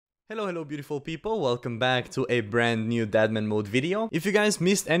Hello beautiful people, welcome back to a brand new Deadmanmode video. If you guys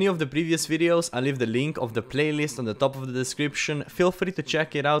missed any of the previous videos, I'll leave the link of the playlist on the top of the description. Feel free to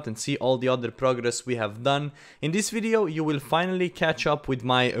check it out and see all the other progress we have done. In this video, you will finally catch up with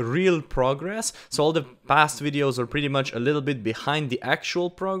my real progress. So all the past videos are pretty much a little bit behind the actual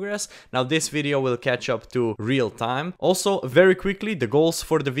progress. Now this video will catch up to real time. Also, very quickly, the goals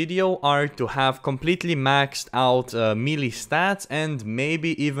for the video are to have completely maxed out melee stats and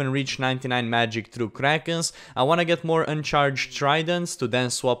maybe even reach 99 magic through Krakens. I want to get more uncharged tridents to then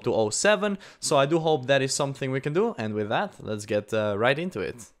swap to 07, so I do hope that is something we can do, and with that, let's get right into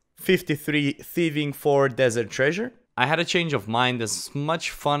it. 53 thieving for desert treasure. I had a change of mind. As much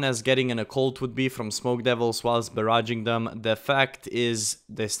fun as getting an occult would be from smoke devils whilst barraging them, the fact is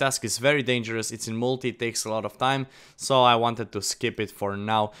this task is very dangerous. It's in multi, it takes a lot of time, so I wanted to skip it for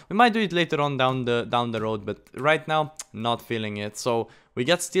now. We might do it later on down the road, but right now not feeling it. So we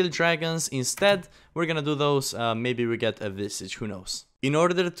get steel dragons instead. We're gonna do those. Maybe we get a visage, who knows. In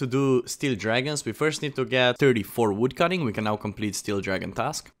order to do steel dragons, we first need to get 34 woodcutting. We can now complete steel dragon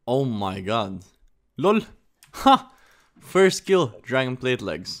task. Oh my god, lol. Ha! First kill, dragon plate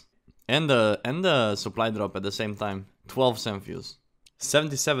legs. And the supply drop at the same time. 12 Semfuse.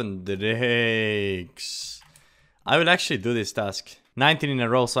 77 drakes. I will actually do this task. 19 in a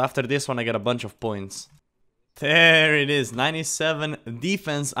row, so after this one I get a bunch of points. There it is, 97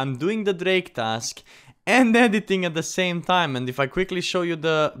 defense. I'm doing the Drake task and editing at the same time. And if I quickly show you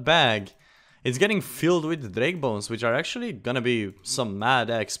the bag, it's getting filled with Drake bones, which are actually gonna be some mad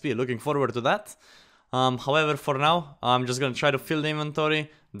XP. Looking forward to that. However, for now, I'm just gonna try to fill the inventory,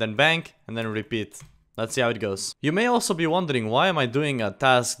 then bank, and then repeat. Let's see how it goes. You may also be wondering, why am I doing a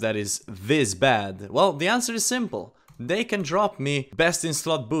task that is this bad? Well, the answer is simple. They can drop me best in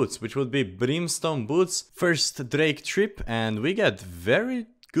slot boots, which would be brimstone boots, first Drake trip, and we get very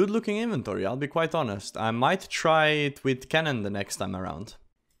good looking inventory, I'll be quite honest. I might try it with cannon the next time around.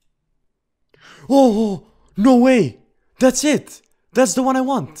 Oh, no way! That's it! That's the one I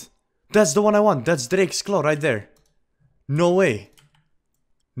want! That's the one I want. That's Drake's Claw right there. No way.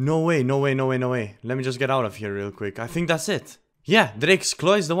 No way, no way, no way, no way. Let me just get out of here real quick. I think that's it. Yeah, Drake's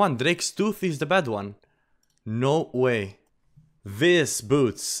Claw is the one. Drake's Tooth is the bad one. No way. These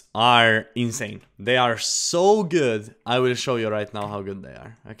boots are insane. They are so good. I will show you right now how good they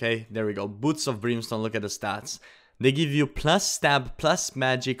are. Okay, there we go. Boots of Brimstone, look at the stats. They give you plus stab, plus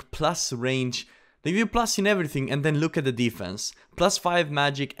magic, plus range. They give you plus in everything, and then look at the defense. Plus 5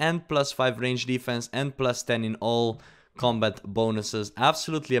 magic and plus 5 range defense and plus 10 in all combat bonuses.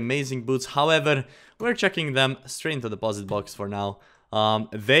 Absolutely amazing boots. However, we're checking them straight into the deposit box for now.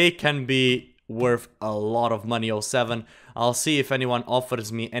 They can be worth a lot of money, 07. I'll see if anyone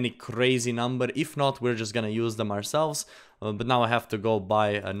offers me any crazy number. If not, we're just gonna use them ourselves. But now I have to go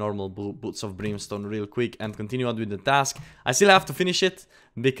buy a normal boots of Brimstone real quick and continue on with the task. I still have to finish it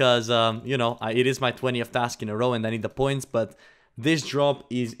because, you know, it is my 20th task in a row and I need the points, but this drop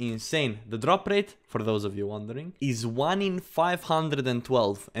is insane. The drop rate, for those of you wondering, is 1 in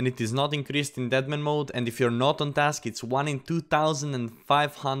 512 and it is not increased in Deadmanmode, and if you're not on task, it's 1 in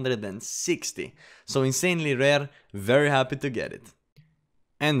 2560. So insanely rare, very happy to get it.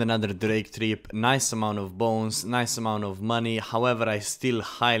 And another Drake trip, nice amount of bones, nice amount of money. However, I still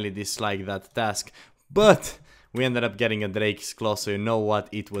highly dislike that task, but we ended up getting a Drake's Claw, so you know what,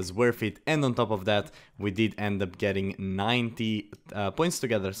 it was worth it. And on top of that, we did end up getting 90 points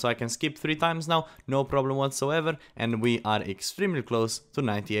together, so I can skip 3 times now, no problem whatsoever, and we are extremely close to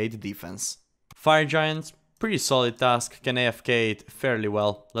 98 defense. Fire Giants, pretty solid task, can AFK it fairly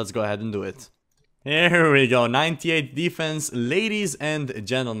well. Let's go ahead and do it. Here we go, 98 defense, ladies and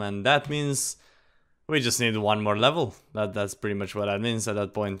gentlemen. That means we just need one more level. That's pretty much what that means at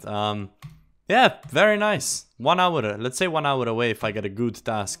that point. Yeah, very nice. 1 hour, let's say 1 hour away if I get a good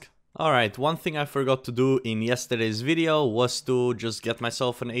task. Alright, one thing I forgot to do in yesterday's video was to just get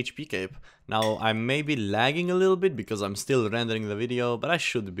myself an HP cape. Now, I may be lagging a little bit because I'm still rendering the video, but I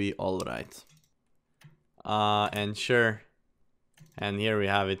should be alright. And sure. And here we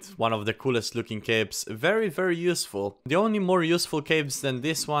have it, one of the coolest looking capes, very useful. The only more useful capes than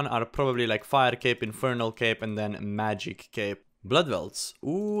this one are probably like Fire Cape, Infernal Cape, and then Magic Cape. Blood Welts,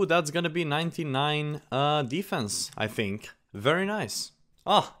 ooh, that's gonna be 99 defense, I think. Very nice.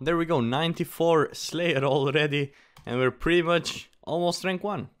 Ah, there we go, 94 Slayer already, and we're pretty much almost rank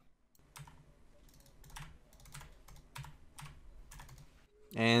 1.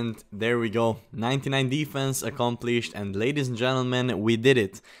 And there we go, 99 defense accomplished, and ladies and gentlemen, we did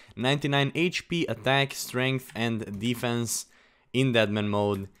it. 99 HP, attack, strength, and defense in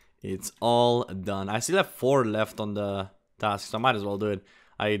Deadmanmode. It's all done. I still have 4 left on the task, so I might as well do it.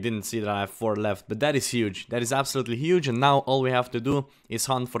 I didn't see that I have 4 left, but that is huge. That is absolutely huge, and now all we have to do is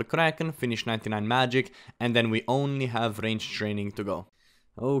hunt for Kraken, finish 99 magic, and then we only have range training to go.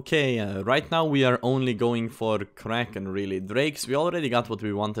 Okay, right now we are only going for Kraken, really. Drakes, we already got what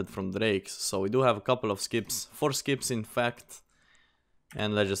we wanted from Drakes, so we do have a couple of skips, 4 skips in fact.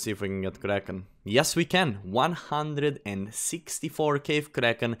 And let's just see if we can get Kraken. Yes, we can. 164 cave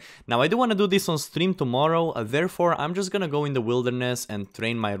Kraken. Now, I do want to do this on stream tomorrow. Therefore, I'm just going to go in the wilderness and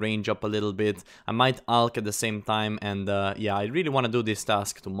train my range up a little bit. I might alk at the same time. And yeah, I really want to do this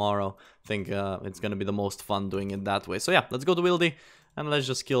task tomorrow. I think it's going to be the most fun doing it that way. So yeah, let's go to Wildy. And let's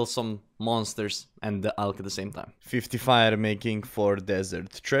just kill some monsters and the alk at the same time. 50 fire making for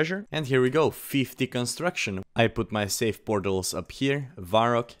desert treasure. And here we go, 50 construction. I put my safe portals up here,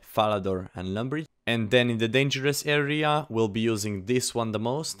 Varrock, Falador and Lumbridge. And then in the dangerous area, we'll be using this one the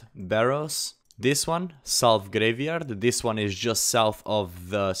most, Barrows. This one, South Graveyard. This one is just south of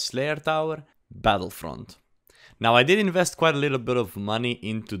the Slayer Tower, Battlefront. Now, I did invest quite a little bit of money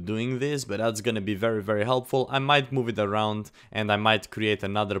into doing this, but that's gonna be very, very helpful. I might move it around, and I might create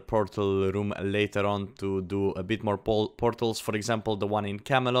another portal room later on to do a bit more portals. For example, the one in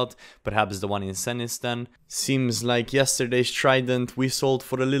Camelot, perhaps the one in Senistan. Seems like yesterday's Trident we sold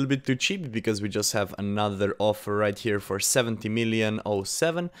for a little bit too cheap, because we just have another offer right here for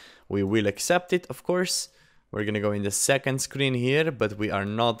 70,000,007. We will accept it, of course. We're gonna go in the second screen here, but we are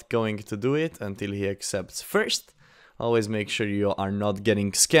not going to do it until he accepts first. Always make sure you are not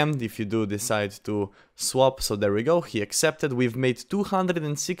getting scammed if you do decide to swap. So there we go, he accepted. We've made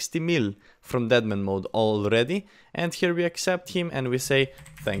 260 mil from Deadmanmode already. And here we accept him and we say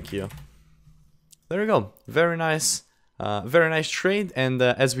thank you. There we go, very nice trade. And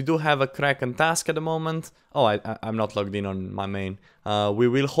as we do have a Kraken task at the moment, oh, I'm not logged in on my main, we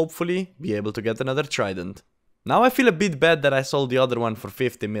will hopefully be able to get another Trident. Now I feel a bit bad that I sold the other one for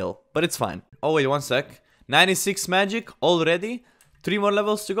 50 mil, but it's fine. Oh wait, one sec. 96 magic already? 3 more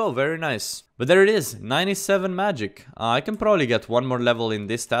levels to go, very nice. But there it is, 97 magic. I can probably get 1 more level in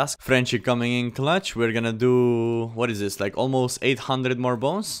this task. Frenchie coming in clutch. We're gonna do, what is this, like almost 800 more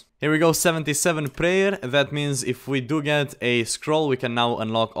bones? Here we go, 77 prayer. That means if we do get a scroll, we can now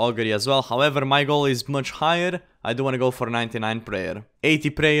unlock augury as well. However, my goal is much higher. I do want to go for 99 prayer. 80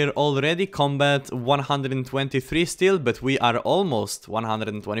 prayer already, combat 123 still, but we are almost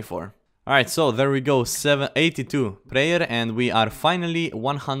 124. Alright, so there we go, 82 prayer, and we are finally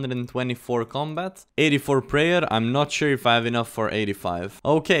 124 combat. 84 prayer, I'm not sure if I have enough for 85.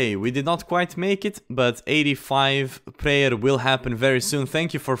 Okay, we did not quite make it, but 85 prayer will happen very soon.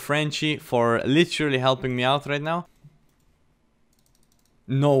 Thank you for Frenchie for literally helping me out right now.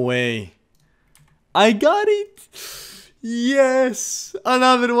 No way. I got it! Yes!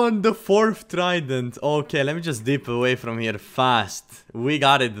 Another one, the 4th Trident. Okay, let me just dip away from here fast. We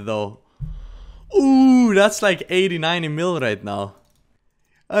got it though. Ooh, that's like 80-90 mil right now.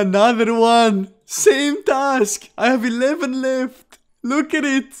 Another one! Same task! I have 11 left! Look at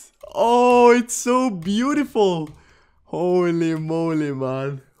it! Oh, it's so beautiful! Holy moly,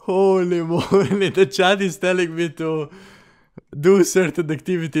 man. Holy moly. The chat is telling me to do certain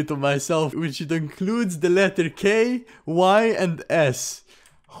activity to myself, which it includes the letter K, Y, and S.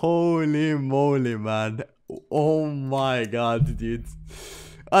 Holy moly, man. Oh my god, dude.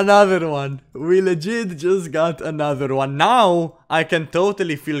 Another one. We legit just got another one. Now, I can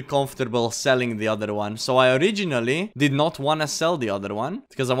totally feel comfortable selling the other one. So I originally did not want to sell the other one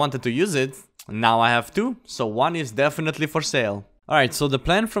because I wanted to use it. Now I have 2. So one is definitely for sale. Alright, so the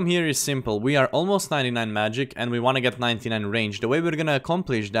plan from here is simple. We are almost 99 magic and we want to get 99 range. The way we're gonna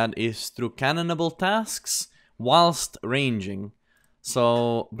accomplish that is through cannonable tasks whilst ranging.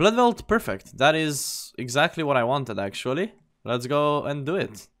 So, Bloodveld, perfect. That is exactly what I wanted actually. Let's go and do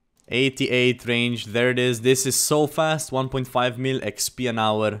it. 88 range, there it is. This is so fast, 1.5 mil XP an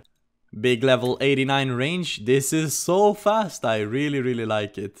hour. Big level 89 range. This is so fast, I really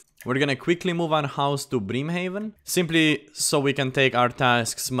like it. We're gonna quickly move our house to Brimhaven, simply so we can take our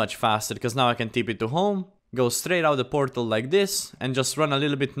tasks much faster, because now I can tip it to home, go straight out the portal like this, and just run a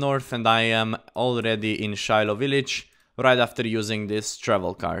little bit north and I am already in Shiloh village, right after using this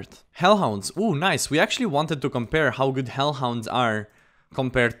travel cart. Hellhounds, ooh nice, we actually wanted to compare how good Hellhounds are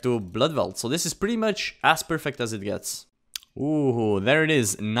compared to Bloodveld, so this is pretty much as perfect as it gets. Ooh, there it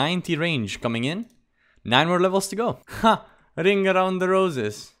is, 90 range coming in, 9 more levels to go. Ha, ring around the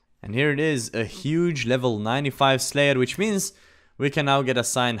roses. And here it is, a huge level 95 Slayer, which means we can now get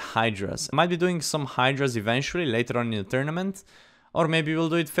assigned Hydras. I might be doing some Hydras eventually, later on in the tournament. Or maybe we'll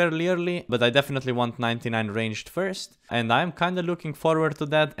do it fairly early, but I definitely want 99 ranged first. And I'm kinda looking forward to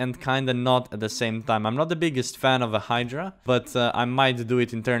that and kinda not at the same time. I'm not the biggest fan of a Hydra, but I might do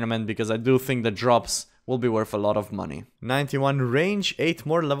it in tournament because I do think the drops will be worth a lot of money. 91 range, 8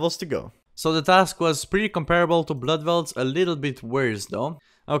 more levels to go. So the task was pretty comparable to Bloodvelds, a little bit worse though.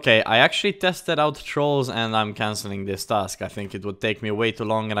 Okay, I actually tested out trolls and I'm cancelling this task. I think it would take me way too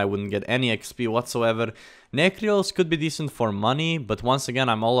long and I wouldn't get any XP whatsoever. Necreals could be decent for money, but once again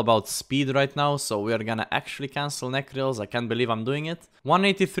I'm all about speed right now, so we are gonna actually cancel Necreals. I can't believe I'm doing it.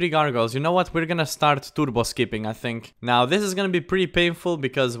 183 gargoyles. You know what? We're gonna start turbo skipping, I think. Now this is gonna be pretty painful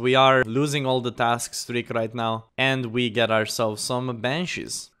because we are losing all the task streak right now and we get ourselves some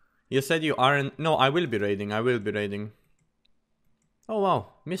banshees. You said you aren't... No, I will be raiding. Oh wow,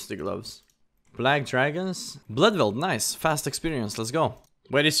 Misty Gloves. Black Dragons. Bloodveld, nice. Fast experience, let's go.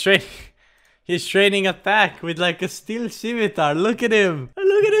 Wait, he's training attack with like a steel scimitar. Look at him.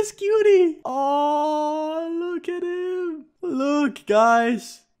 Look at this cutie. Oh, look at him. Look,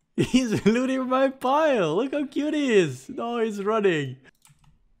 guys. He's looting my pile. Look how cute he is. No, he's running.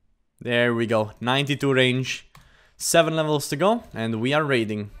 There we go. 92 range. 7 levels to go. And we are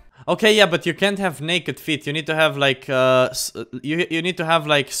raiding. Okay, yeah, but you can't have naked feet. You need to have like you need to have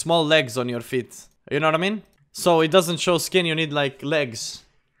like small legs on your feet. You know what I mean? So it doesn't show skin. You need like legs.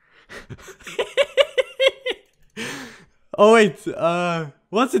 Oh wait,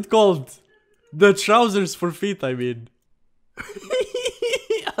 what's it called? The trousers for feet, I mean.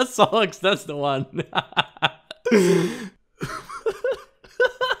 Socks, that's the one.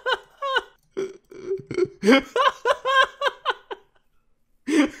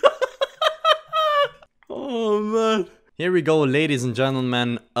 Oh man. Here we go, ladies and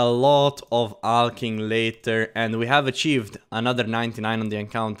gentlemen, a lot of alking later and we have achieved another 99 on the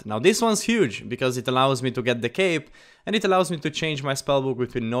account. Now this one's huge because it allows me to get the cape and it allows me to change my spellbook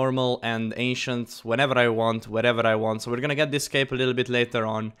between normal and ancient whenever I want, wherever I want. So we're gonna get this cape a little bit later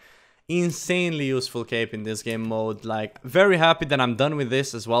on. Insanely useful cape in this game mode. Like, very happy that I'm done with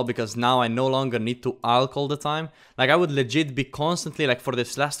this as well because now I no longer need to alk all the time. Like, I would legit be constantly, like for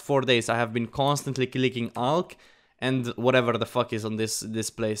this last 4 days I have been constantly clicking alk and whatever the fuck is on this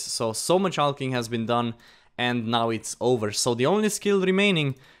place. So much alking has been done and now it's over. So the only skill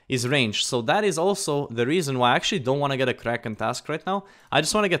remaining is range. So that is also the reason why I actually don't want to get a Kraken task right now. I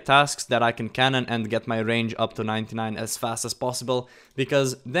just want to get tasks that I can cannon and get my range up to 99 as fast as possible,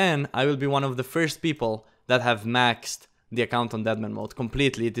 because then I will be one of the first people that have maxed the account on Deadmanmode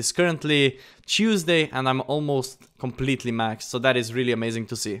completely. It is currently Tuesday and I'm almost completely maxed, so that is really amazing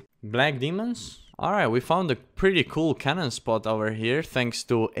to see. Black Demons? Alright, we found a pretty cool cannon spot over here thanks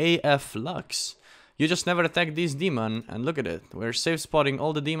to AF Lux. You just never attack this demon, and look at it. We're safe spotting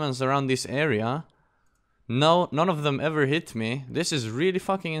all the demons around this area. No, none of them ever hit me. This is really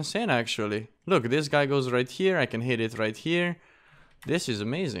fucking insane, actually. Look, this guy goes right here. I can hit it right here. This is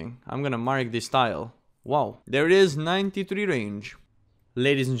amazing. I'm gonna mark this tile. Wow. There it is, 93 range.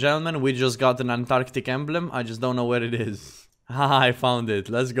 Ladies and gentlemen, we just got an Antarctic emblem. I just don't know where it is. Haha, I found it.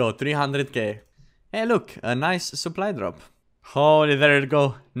 Let's go. 300k. Hey, look. A nice supply drop. Holy, there it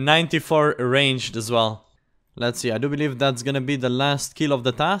go. 94 ranged as well. Let's see, I do believe that's gonna be the last kill of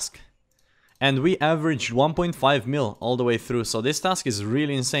the task. And we averaged 1.5 mil all the way through, so this task is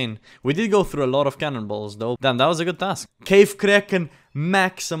really insane. We did go through a lot of cannonballs though. Damn, that was a good task. Cave Kraken,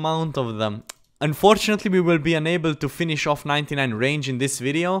 max amount of them. Unfortunately, we will be unable to finish off 99 range in this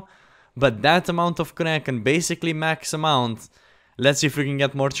video. But that amount of Kraken, basically max amount. Let's see if we can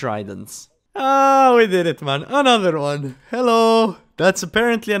get more tridents. Ah, we did it, man. Another one. Hello. That's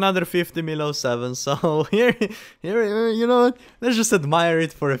apparently another 50 mil 07. So here, you know what? Let's just admire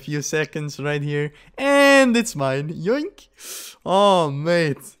it for a few seconds right here. And it's mine. Yoink. Oh,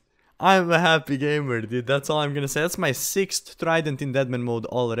 mate. I'm a happy gamer, dude. That's all I'm gonna say. That's my 6th trident in Deadmanmode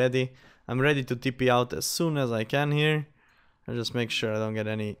already. I'm ready to TP out as soon as I can here. I'll just make sure I don't get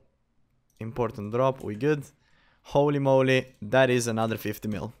any important drop. We good? Holy moly. That is another 50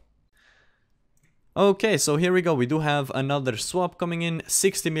 mil. Okay, so here we go. We do have another swap coming in,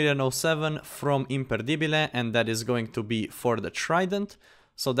 60 million 07 from Imperdibile, and that is going to be for the trident.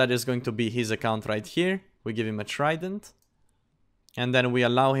 So that is going to be his account right here. We give him a trident. And then we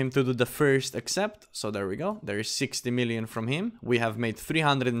allow him to do the first accept. So there we go. There is 60 million from him. We have made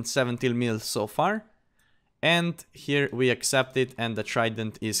 370 mil so far. And here we accept it and the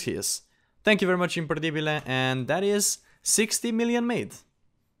trident is his. Thank you very much, Imperdibile, and that is 60 million made.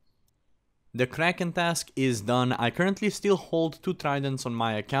 The Kraken task is done. I currently still hold 2 tridents on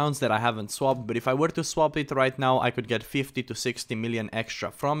my accounts that I haven't swapped, but if I were to swap it right now, I could get 50 to 60 million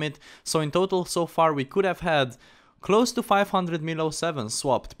extra from it. So in total, so far, we could have had close to 500 mil 07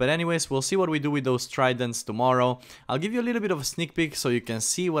 swapped. But anyways, we'll see what we do with those tridents tomorrow. I'll give you a little bit of a sneak peek so you can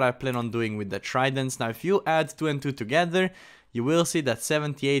see what I plan on doing with the tridents. Now if you add 2 and 2 together, you will see that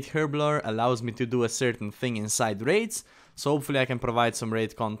 78 Herblore allows me to do a certain thing inside raids. So hopefully I can provide some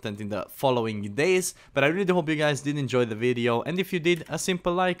raid content in the following days. But I really do hope you guys did enjoy the video. And if you did, a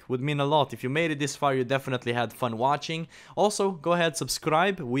simple like would mean a lot. If you made it this far, you definitely had fun watching. Also, go ahead,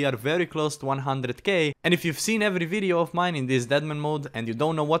 subscribe. We are very close to 100k. And if you've seen every video of mine in this Deadman mode and you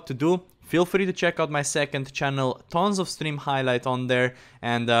don't know what to do, feel free to check out my second channel. Tons of stream highlight on there.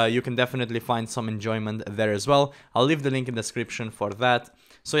 And you can definitely find some enjoyment there as well. I'll leave the link in the description for that.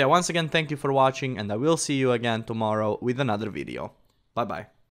 So yeah, once again, thank you for watching, and I will see you again tomorrow with another video. Bye bye.